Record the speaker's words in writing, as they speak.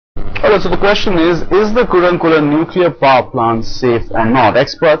Alright, so the question is the Kudankulam nuclear power plant safe or not?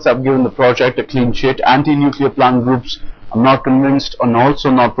 Experts have given the project a clean sheet. Anti-nuclear plant groups are not convinced and also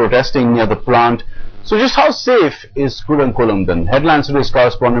not protesting near the plant. So just how safe is Kudankulam then? Headlines Today's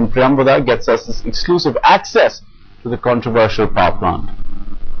correspondent Priyambada gets us this exclusive access to the controversial power plant.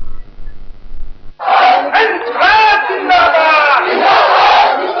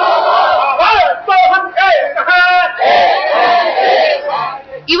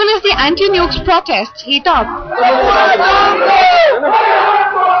 Even as the anti-nukes protests heat up,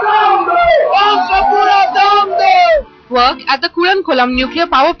 work at the Kudankulam nuclear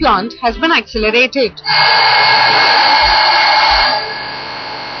power plant has been accelerated.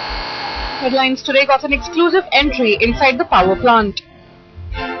 Headlines Today got an exclusive entry inside the power plant.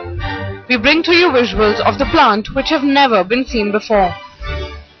 We bring to you visuals of the plant which have never been seen before.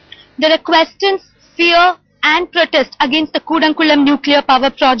 There are questions, fear and protest against the Kudankulam nuclear power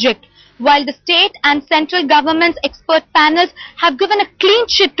project. While the state and central government's expert panels have given a clean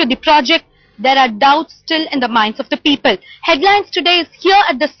sheet to the project, there are doubts still in the minds of the people. Headlines Today is here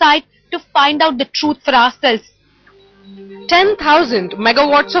at the site to find out the truth for ourselves. 10,000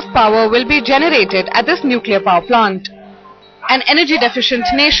 megawatts of power will be generated at this nuclear power plant. An energy deficient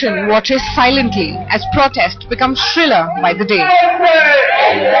nation watches silently as protest becomes shriller by the day.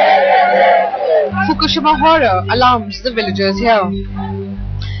 Fukushima horror alarms the villagers here.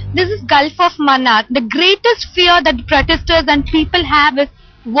 This is Gulf of Mannar. The greatest fear that the protesters and people have is,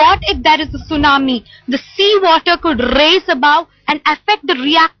 what if there is a tsunami? The sea water could raise above and affect the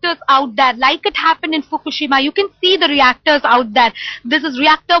reactors out there, like it happened in Fukushima. You can see the reactors out there. This is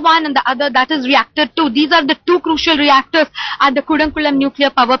reactor 1 and the other, that is reactor 2. These are the two crucial reactors at the Kudankulam nuclear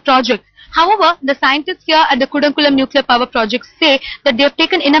power project. However, the scientists here at the Kudankulam nuclear power project say that they have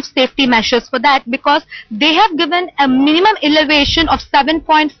taken enough safety measures for that, because they have given a minimum elevation of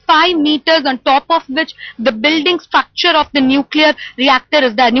 7.5 meters, on top of which the building structure of the nuclear reactor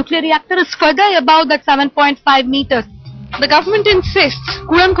is there. Nuclear reactor is further above that 7.5 meters. The government insists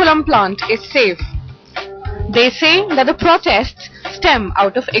Kudankulam plant is safe. They say that the protests stem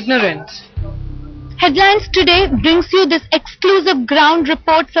out of ignorance. Headlines Today brings you this exclusive ground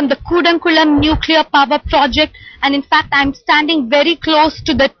report from the Kudankulam nuclear power project, and in fact I am standing very close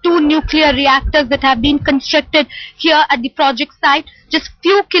to the two nuclear reactors that have been constructed here at the project site, just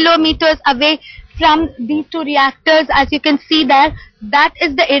few kilometers away from these two reactors. As you can see there, that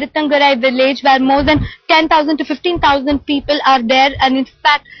is the Editangarai village where more than 10,000 to 15,000 people are there, and in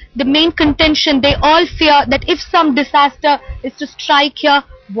fact the main contention, they all fear that if some disaster is to strike here,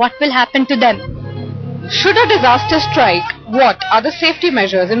 what will happen to them? Should a disaster strike, what are the safety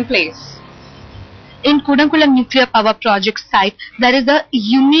measures in place? In Kudankulam nuclear power project site, there is a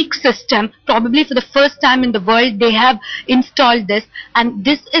unique system. Probably for the first time in the world they have installed this, and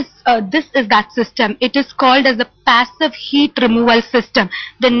this is that system. It is called as a passive heat removal system.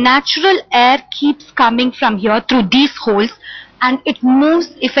 The natural air keeps coming from here through these holes, and it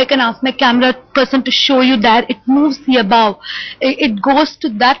moves. If I can ask my camera person to show you there, it moves here above. It goes to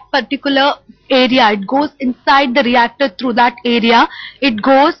that particular area. It goes inside the reactor through that area. It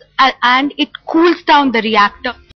goes and it cools down the reactor.